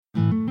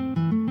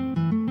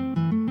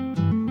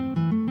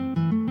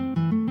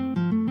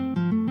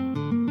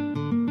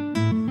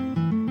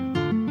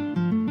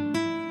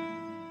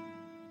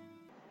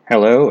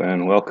Hello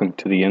and welcome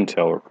to the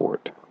Intel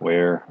Report,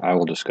 where I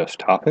will discuss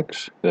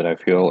topics that I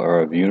feel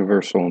are of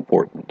universal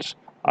importance.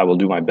 I will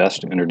do my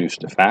best to introduce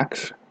the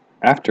facts,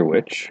 after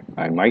which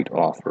I might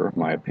offer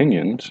my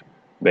opinions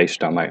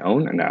based on my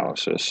own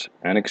analysis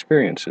and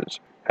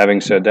experiences.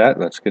 Having said that,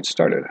 let's get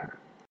started.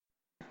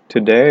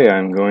 Today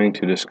I'm going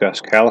to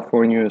discuss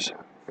California's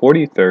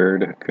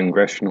 43rd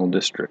Congressional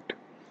District.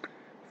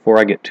 Before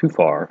I get too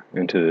far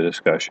into the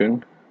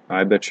discussion,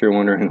 I bet you're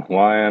wondering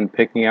why I'm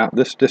picking out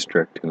this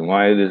district and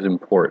why it is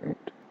important.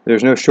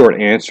 There's no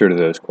short answer to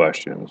those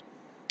questions.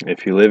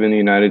 If you live in the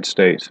United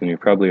States, then you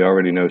probably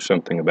already know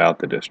something about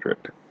the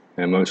district,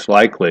 and most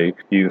likely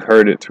you've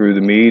heard it through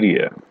the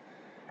media.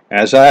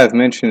 As I have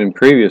mentioned in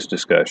previous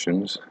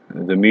discussions,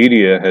 the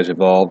media has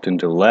evolved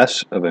into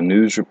less of a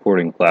news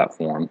reporting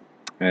platform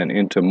and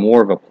into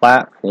more of a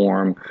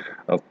platform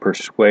of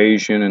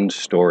persuasion and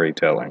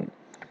storytelling.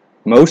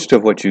 Most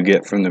of what you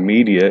get from the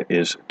media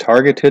is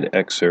targeted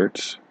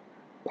excerpts,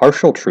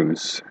 partial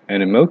truths,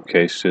 and in most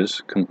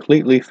cases,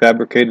 completely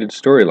fabricated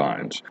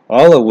storylines,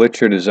 all of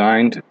which are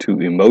designed to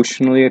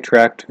emotionally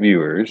attract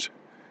viewers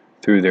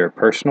through their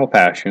personal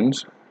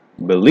passions,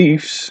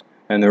 beliefs,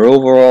 and their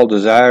overall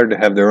desire to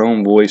have their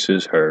own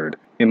voices heard.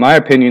 In my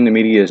opinion, the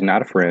media is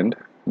not a friend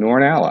nor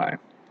an ally.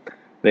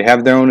 They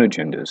have their own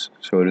agendas,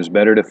 so it is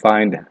better to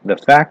find the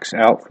facts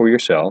out for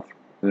yourself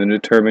than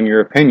determine your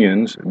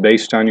opinions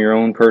based on your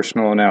own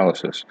personal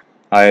analysis.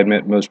 I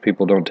admit most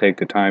people don't take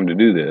the time to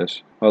do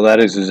this. Well,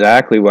 that is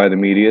exactly why the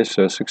media is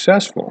so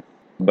successful.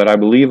 But I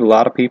believe a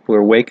lot of people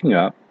are waking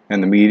up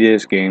and the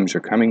media's games are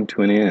coming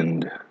to an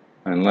end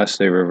unless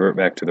they revert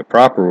back to the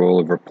proper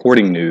role of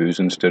reporting news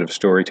instead of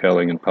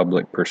storytelling and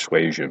public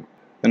persuasion.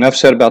 Enough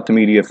said about the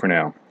media for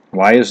now.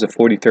 Why is the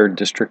 43rd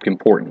District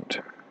important?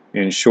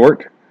 In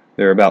short,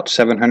 there are about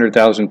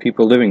 700,000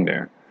 people living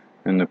there,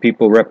 and the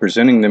people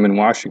representing them in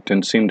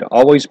Washington seem to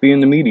always be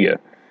in the media,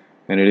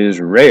 and it is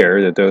rare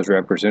that those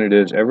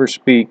representatives ever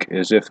speak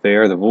as if they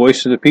are the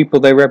voice of the people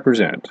they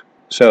represent.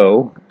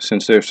 So,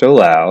 since they're so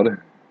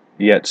loud,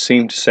 yet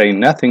seem to say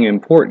nothing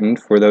important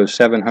for those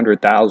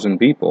 700,000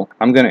 people,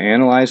 I'm going to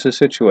analyze the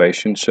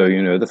situation so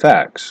you know the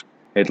facts,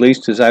 at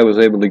least as I was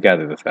able to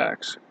gather the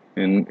facts.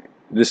 And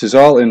this is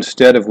all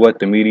instead of what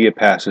the media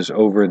passes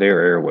over their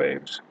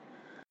airwaves.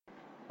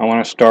 I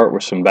want to start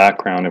with some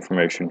background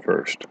information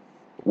first.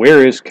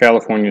 Where is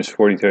California's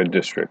 43rd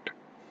District?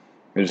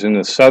 It is in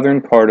the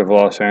southern part of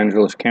Los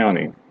Angeles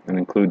County and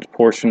includes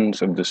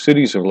portions of the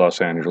cities of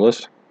Los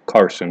Angeles,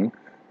 Carson,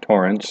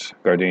 Torrance,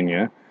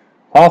 Gardenia,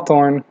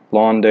 Hawthorne,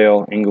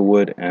 Lawndale,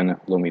 Inglewood, and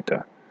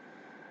Lomita.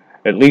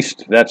 At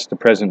least that's the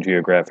present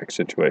geographic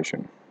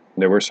situation.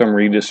 There were some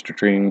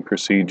redistricting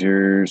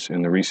procedures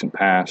in the recent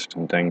past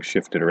and things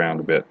shifted around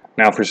a bit.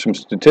 Now for some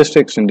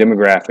statistics and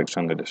demographics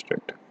on the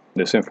district.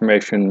 This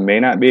information may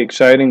not be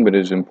exciting, but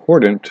is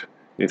important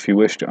if you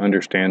wish to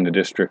understand the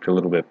district a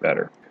little bit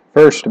better.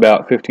 First,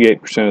 about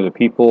 58% of the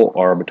people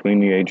are between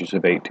the ages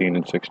of 18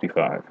 and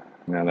 65.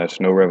 Now that's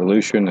no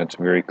revolution, that's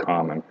very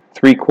common.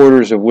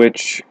 3/4 of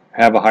which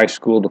have a high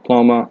school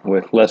diploma,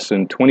 with less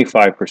than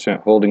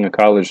 25% holding a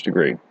college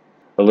degree.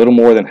 A little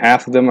more than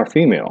half of them are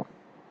female.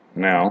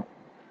 Now,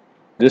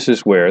 this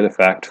is where the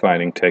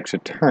fact-finding takes a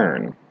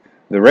turn.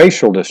 The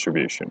racial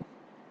distribution: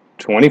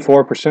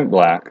 24%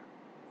 black,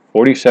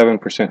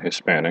 47%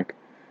 Hispanic,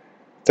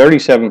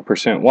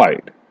 37%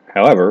 white.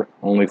 However,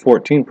 only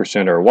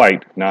 14% are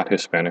white, not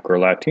Hispanic or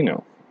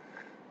Latino.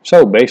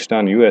 So, based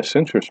on U.S.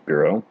 Census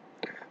Bureau,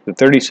 the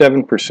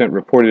 37%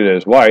 reported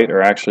as white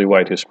are actually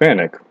white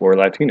Hispanic or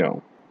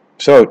Latino.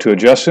 So, to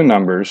adjust the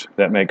numbers,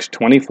 that makes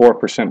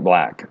 24%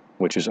 black,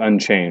 which is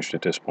unchanged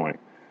at this point,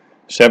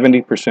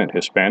 70%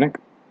 Hispanic,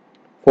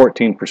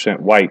 14%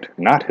 white,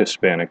 not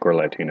Hispanic or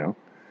Latino,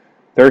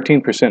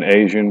 13%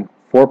 Asian,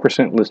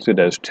 4% listed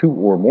as 2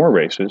 or more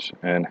races,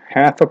 and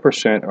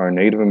 0.5% are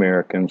Native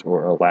Americans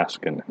or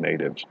Alaskan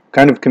natives.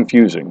 Kind of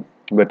confusing,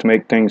 but to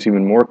make things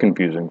even more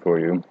confusing for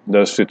you,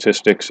 those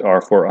statistics are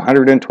for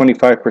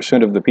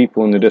 125% of the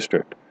people in the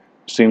district.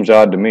 Seems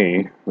odd to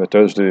me, but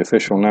those are the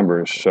official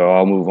numbers, so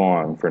I'll move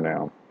on for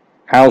now.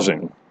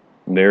 Housing.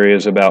 There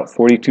is about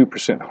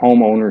 42%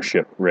 home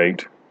ownership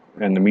rate,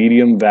 and the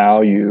median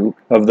value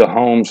of the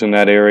homes in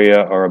that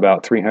area are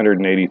about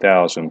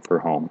 $380,000 per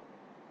home,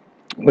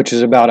 which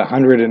is about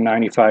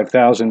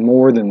 $195,000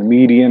 more than the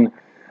median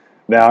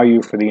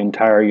value for the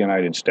entire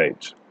United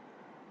States.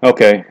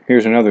 Okay,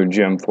 here's another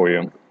gem for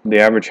you. The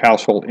average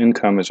household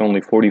income is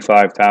only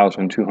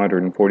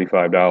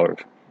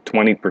 $45,245,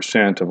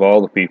 20% of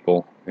all the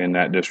people in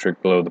that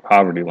district below the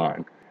poverty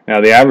line. Now,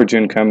 the average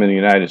income in the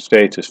United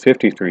States is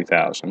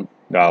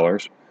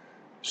 $53,000,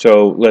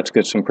 so let's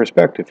get some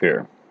perspective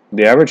here.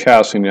 The average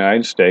house in the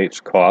United States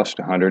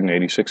costs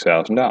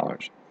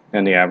 $186,000.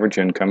 and the average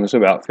income is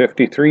about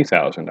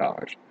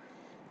 $53,000.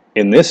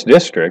 In this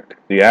district,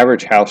 the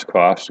average house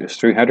cost is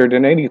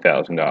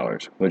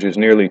 $380,000, which is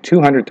nearly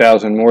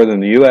 $200,000 more than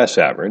the U.S.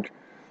 average,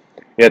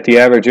 yet the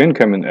average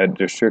income in that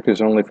district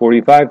is only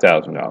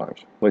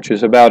 $45,000, which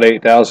is about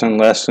 $8,000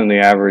 less than the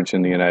average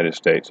in the United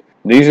States.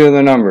 These are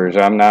the numbers.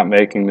 I'm not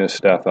making this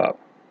stuff up.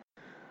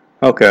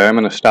 Okay, I'm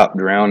going to stop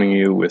drowning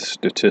you with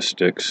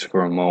statistics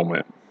for a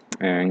moment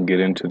and get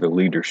into the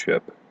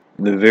leadership.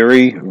 The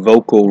very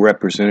vocal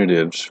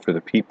representatives for the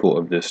people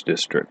of this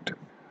district.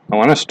 I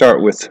want to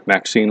start with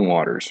Maxine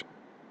Waters.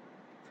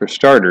 For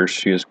starters,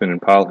 she has been in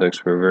politics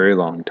for a very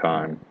long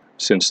time.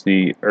 Since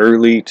the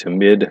early to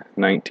mid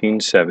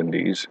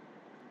 1970s,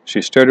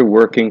 she started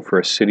working for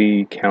a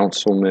city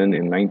councilman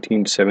in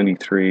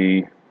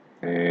 1973,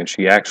 and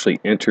she actually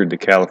entered the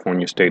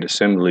California State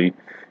Assembly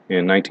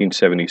in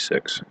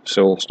 1976.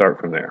 So we'll start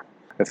from there.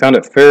 I found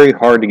it very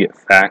hard to get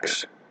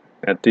facts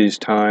at these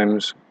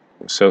times,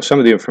 so some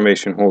of the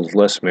information holds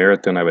less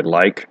merit than I would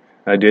like.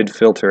 I did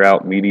filter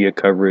out media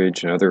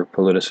coverage and other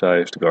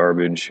politicized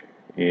garbage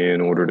in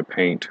order to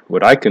paint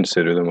what I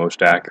consider the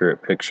most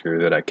accurate picture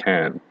that I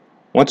can.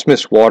 Once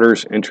Miss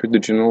Waters entered the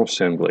General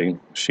Assembly,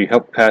 she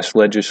helped pass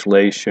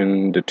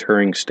legislation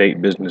deterring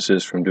state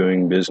businesses from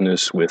doing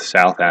business with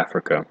South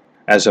Africa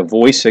as a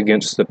voice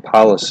against the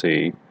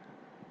policy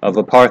of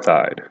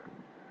apartheid.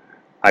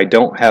 I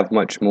don't have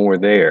much more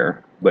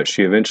there, but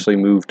she eventually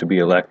moved to be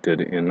elected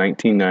in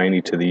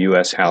 1990 to the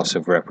U.S. House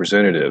of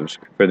Representatives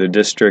for the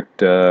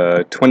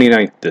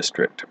 29th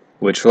District,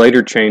 which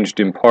later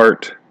changed in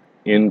part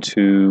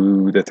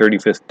into the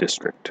 35th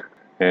District.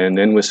 And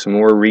then with some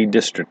more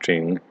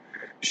redistricting,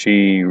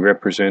 she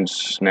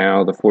represents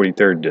now the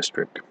 43rd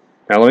District.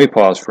 Now let me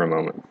pause for a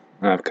moment.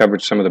 I've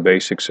covered some of the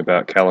basics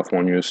about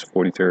California's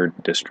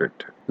 43rd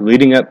District.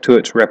 Leading up to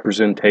its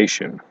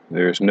representation,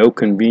 there's no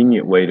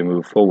convenient way to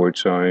move forward,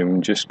 so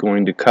I'm just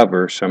going to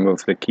cover some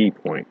of the key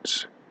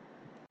points.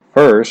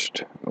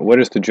 First, what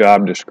is the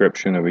job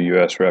description of a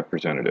U.S.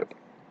 representative?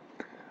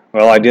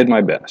 Well, I did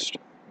my best.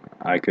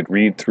 I could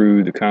read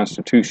through the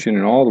Constitution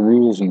and all the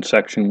rules and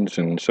sections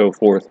and so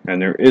forth,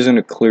 and there isn't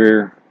a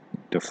clear,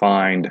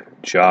 defined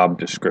job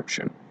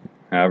description.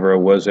 However, I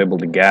was able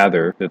to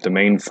gather that the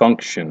main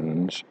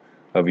functions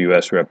of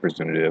U.S.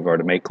 representative are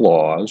to make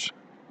laws,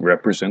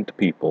 represent the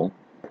people,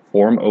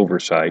 perform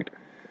oversight,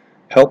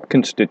 help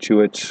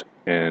constituents,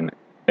 and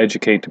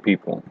educate the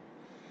people.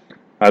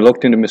 I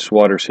looked into Ms.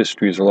 Waters'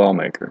 history as a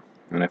lawmaker,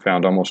 and I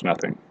found almost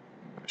nothing.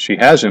 She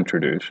has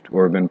introduced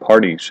or been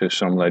party to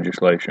some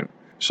legislation,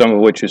 some of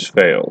which has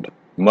failed,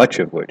 much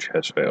of which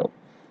has failed,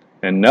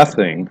 and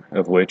nothing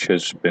of which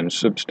has been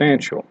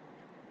substantial.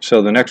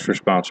 So the next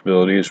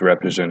responsibility is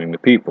representing the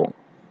people.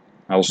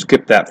 I'll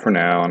skip that for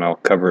now and I'll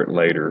cover it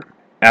later.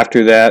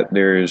 After that,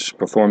 there is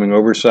performing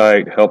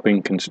oversight,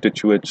 helping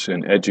constituents,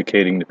 and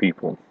educating the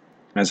people.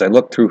 As I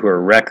looked through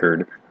her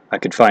record, I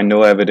could find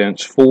no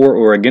evidence for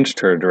or against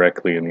her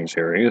directly in these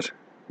areas,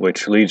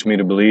 which leads me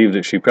to believe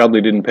that she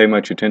probably didn't pay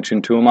much attention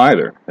to them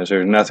either, as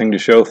there's nothing to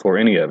show for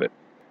any of it.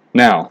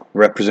 Now,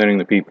 representing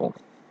the people.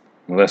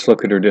 Let's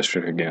look at her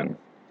district again.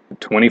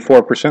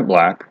 24%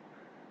 black,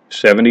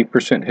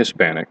 70%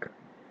 Hispanic,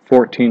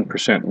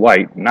 14%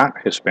 white,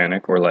 not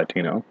Hispanic or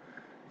Latino,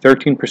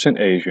 13%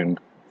 Asian,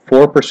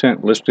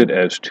 4% listed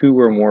as two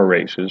or more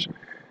races,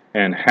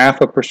 and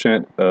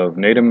 0.5% of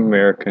Native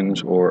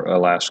Americans or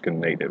Alaskan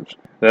natives.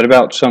 That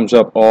about sums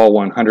up all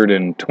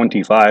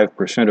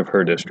 125% of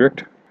her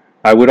district.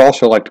 I would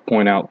also like to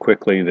point out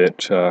quickly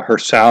that her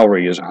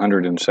salary is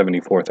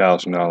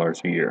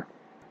 $174,000 a year.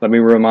 Let me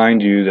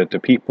remind you that the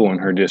people in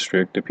her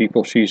district, the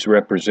people she's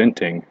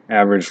representing,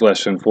 average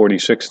less than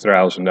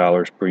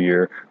 $46,000 per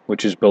year,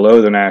 which is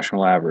below the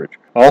national average.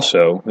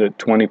 Also, that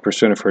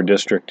 20% of her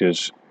district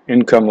is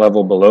income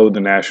level below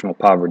the national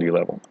poverty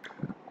level.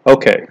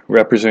 Okay,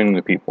 representing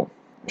the people.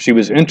 She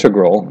was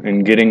integral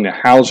in getting the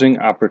Housing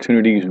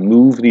Opportunities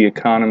Move the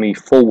Economy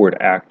Forward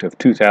Act of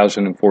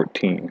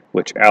 2014,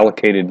 which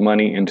allocated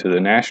money into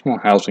the National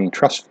Housing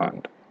Trust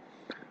Fund,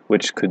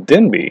 which could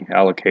then be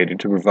allocated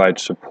to provide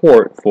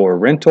support for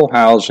rental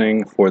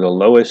housing for the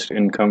lowest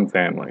income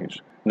families.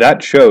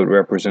 That showed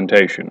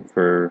representation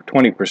for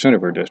 20%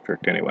 of her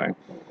district anyway.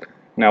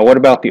 Now what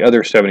about the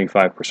other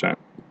 75%?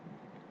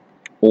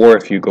 Or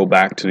if you go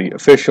back to the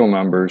official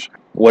numbers,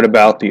 what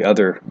about the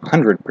other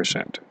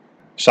 100%?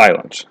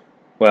 Silence.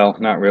 Well,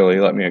 not really,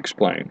 let me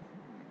explain.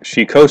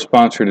 She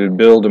co-sponsored a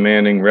bill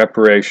demanding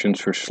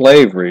reparations for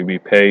slavery be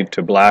paid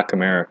to black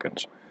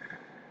Americans.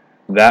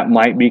 That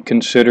might be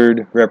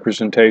considered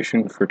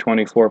representation for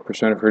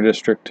 24% of her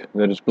district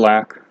that is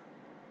black.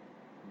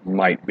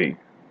 Might be.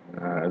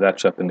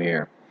 That's up in the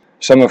air.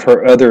 Some of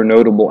her other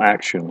notable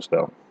actions,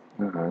 though.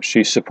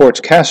 She supports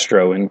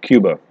Castro in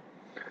Cuba.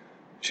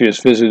 She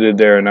has visited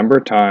there a number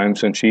of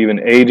times, and she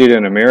even aided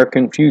an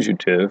American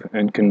fugitive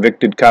and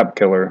convicted cop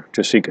killer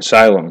to seek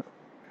asylum.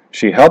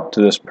 She helped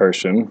this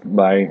person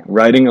by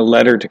writing a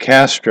letter to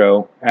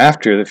Castro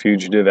after the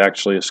fugitive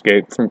actually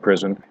escaped from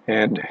prison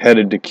and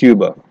headed to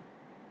Cuba.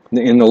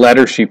 In the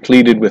letter, she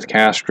pleaded with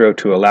Castro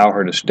to allow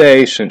her to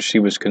stay since she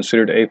was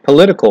considered a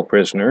political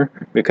prisoner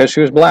because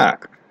she was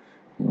black.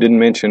 Didn't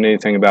mention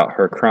anything about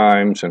her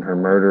crimes and her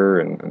murder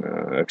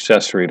and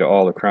accessory to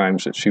all the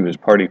crimes that she was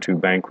party to,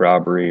 bank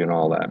robbery and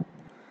all that.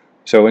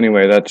 So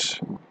anyway, that's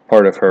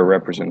part of her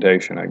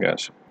representation, I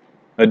guess.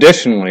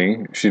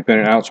 Additionally, she's been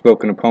an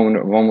outspoken opponent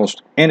of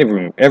almost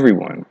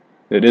everyone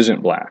that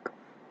isn't black.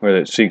 or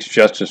that seeks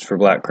justice for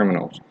black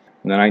criminals.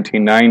 In the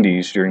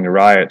 1990s, during the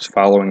riots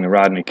following the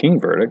Rodney King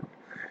verdict,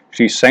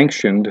 she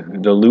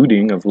sanctioned the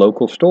looting of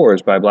local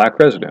stores by black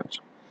residents.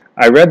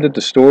 I read that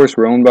the stores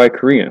were owned by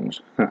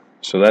Koreans,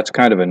 so that's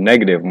kind of a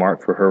negative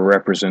mark for her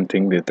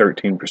representing the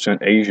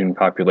 13% Asian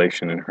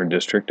population in her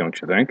district, don't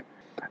you think?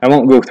 I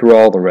won't go through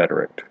all the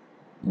rhetoric,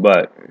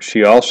 but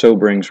she also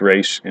brings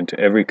race into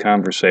every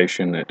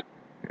conversation that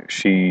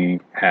she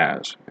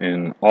has,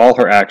 and all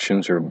her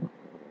actions are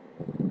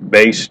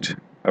based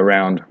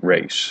around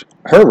race.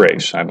 Her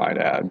race, I might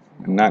add,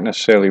 not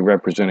necessarily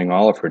representing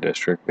all of her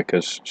district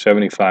because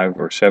 75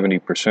 or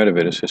 70% of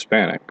it is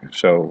Hispanic.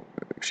 So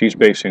she's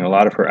basing a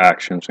lot of her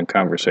actions and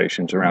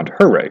conversations around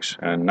her race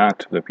and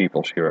not the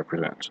people she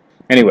represents.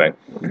 Anyway,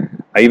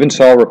 I even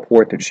saw a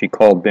report that she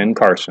called Ben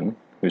Carson,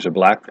 who's a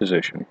black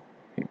physician,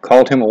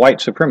 called him a white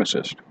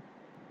supremacist.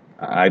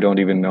 I don't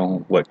even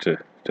know what to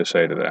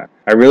say to that.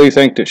 I really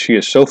think that she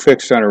is so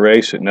fixed on her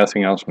race that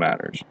nothing else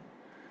matters.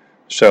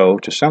 So,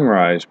 to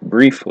summarize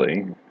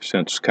briefly,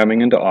 since coming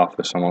into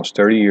office almost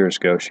 30 years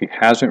ago, she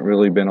hasn't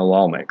really been a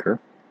lawmaker.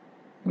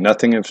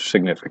 Nothing of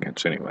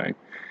significance, anyway.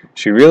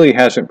 She really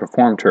hasn't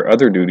performed her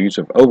other duties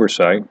of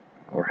oversight,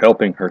 or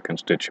helping her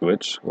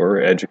constituents,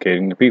 or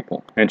educating the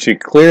people. And she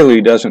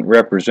clearly doesn't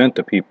represent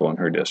the people in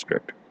her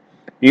district.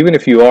 Even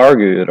if you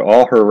argue that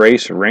all her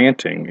race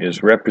ranting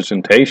is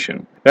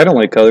representation, that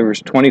only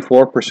covers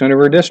 24% of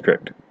her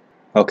district.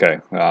 Okay,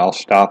 I'll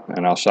stop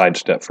and I'll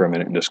sidestep for a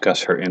minute and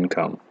discuss her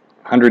income.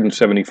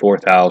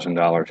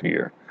 $174,000 a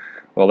year.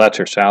 Well, that's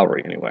her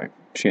salary anyway.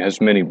 She has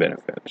many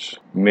benefits,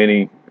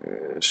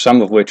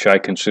 some of which I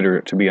consider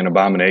it to be an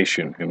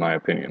abomination, in my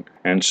opinion.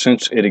 And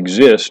since it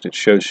exists, it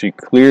shows she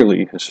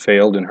clearly has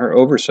failed in her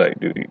oversight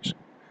duties.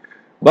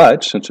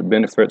 But since it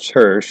benefits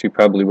her, she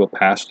probably will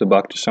pass the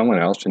buck to someone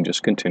else and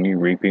just continue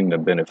reaping the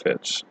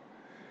benefits.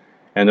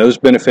 And those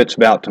benefits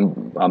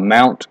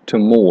amount to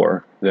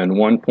more than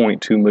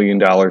 $1.2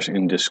 million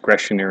in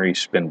discretionary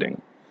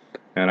spending.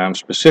 And I'm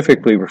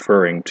specifically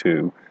referring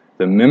to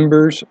the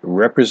Members'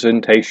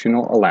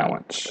 Representational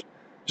Allowance,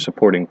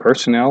 supporting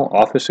personnel,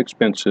 office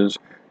expenses,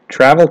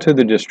 travel to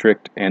the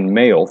district, and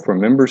mail for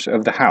members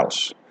of the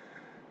House.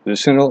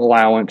 This is an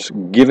allowance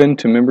given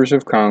to members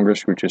of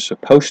Congress which is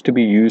supposed to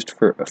be used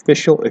for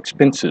official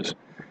expenses,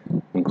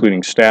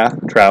 including staff,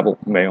 travel,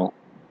 mail,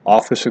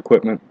 office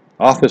equipment,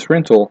 office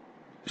rental,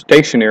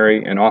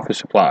 stationery, and office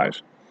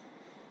supplies.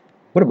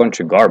 What a bunch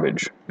of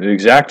garbage. The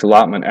exact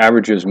allotment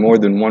averages more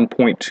than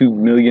 $1.2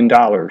 million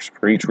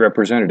for each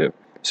representative.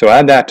 So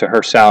add that to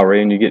her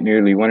salary and you get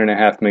nearly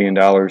 $1.5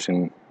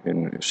 million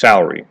in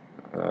salary.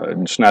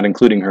 It's not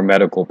including her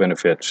medical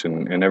benefits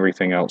and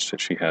everything else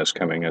that she has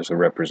coming as a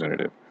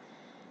representative.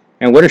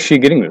 And what is she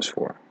getting this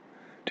for?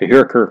 To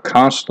hear her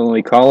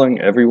constantly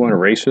calling everyone a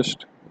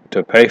racist?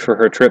 To pay for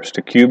her trips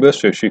to Cuba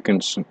so she can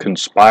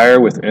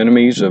conspire with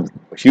enemies of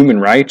human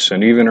rights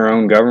and even her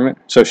own government?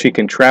 So she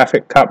can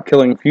traffic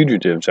cop-killing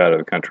fugitives out of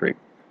the country?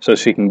 So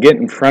she can get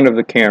in front of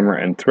the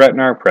camera and threaten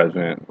our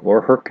president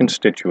or her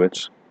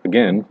constituents?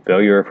 Again,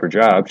 failure of her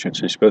job since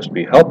she's supposed to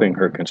be helping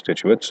her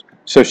constituents,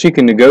 so she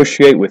can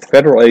negotiate with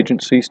federal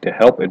agencies to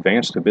help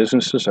advance the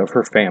businesses of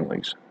her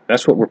families.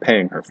 That's what we're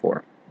paying her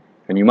for.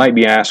 And you might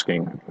be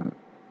asking,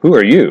 who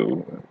are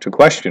you to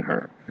question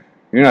her?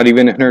 You're not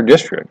even in her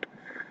district.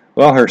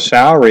 Well, her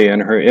salary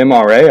and her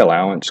MRA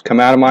allowance come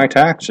out of my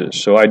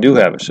taxes, so I do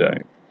have a say.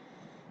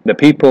 The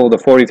people of the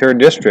 43rd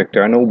District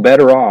are no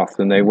better off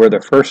than they were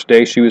the first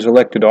day she was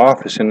elected to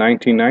office in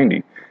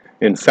 1990.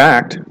 In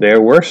fact, they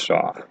are worse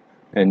off.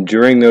 And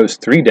during those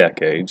 3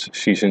 decades,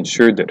 she's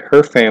ensured that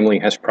her family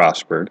has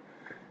prospered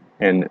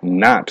and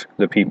not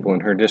the people in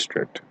her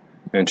district.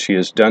 And she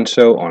has done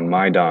so on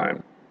my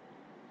dime.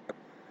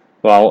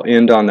 Well, I'll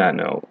end on that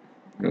note.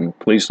 And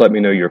please let me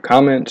know your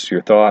comments,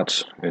 your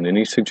thoughts, and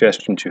any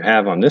suggestions you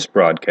have on this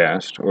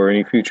broadcast or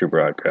any future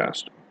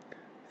broadcast.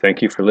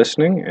 Thank you for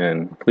listening,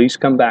 and please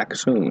come back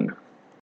soon.